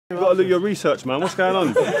You've got to look at your research, man. What's going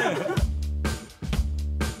on?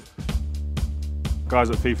 Guys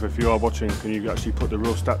at FIFA, if you are watching, can you actually put the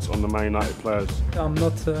real stats on the Man United players? I'm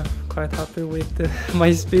not quite happy with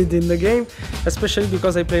my speed in the game, especially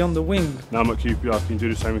because I play on the wing. Now I'm at QPR, can you do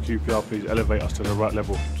the same with QPR, please? Elevate us to the right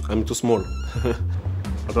level. I'm too small.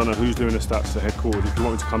 I don't know who's doing the stats, the head coach. If you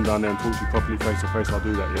want me to come down there and talk to you properly face to face, I'll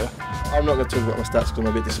do that, yeah? I'm not going to talk about my stats because I'm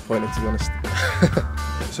a bit disappointed, to be honest.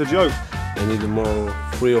 It's a joke. I need more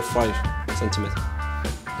 3 or 5 centimeters.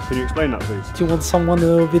 Can you explain that, please? You want someone a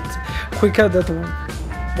little bit quicker than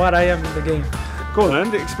what I am in the game. Go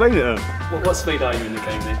on then, explain it then. What speed are you in the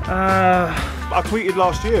game then? I tweeted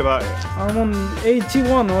last year about it. I'm on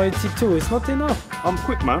 81 or 82, it's not enough. I'm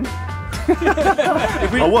quick, man.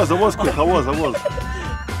 I was quick, I was.